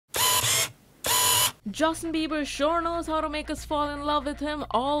Justin Bieber sure knows how to make us fall in love with him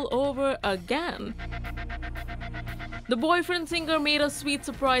all over again. The boyfriend singer made a sweet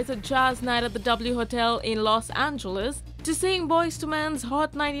surprise at Jazz Night at the W Hotel in Los Angeles to sing Boyz II Men's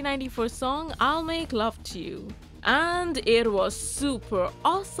Hot 1994 song I'll Make Love to You. And it was super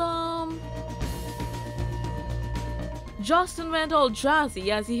awesome! Justin went all jazzy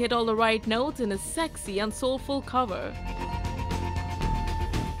as he hit all the right notes in his sexy and soulful cover.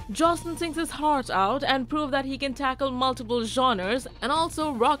 Justin sings his heart out and proved that he can tackle multiple genres and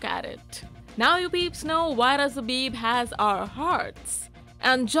also rock at it. Now you peeps know why does the Beeb has our hearts.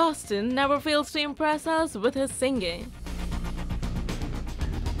 And Justin never fails to impress us with his singing.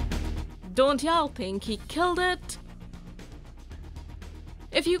 Don't y'all think he killed it?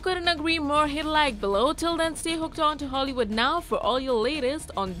 If you couldn't agree more, hit like below. Till then, stay hooked on to Hollywood Now for all your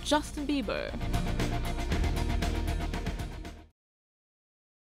latest on Justin Bieber.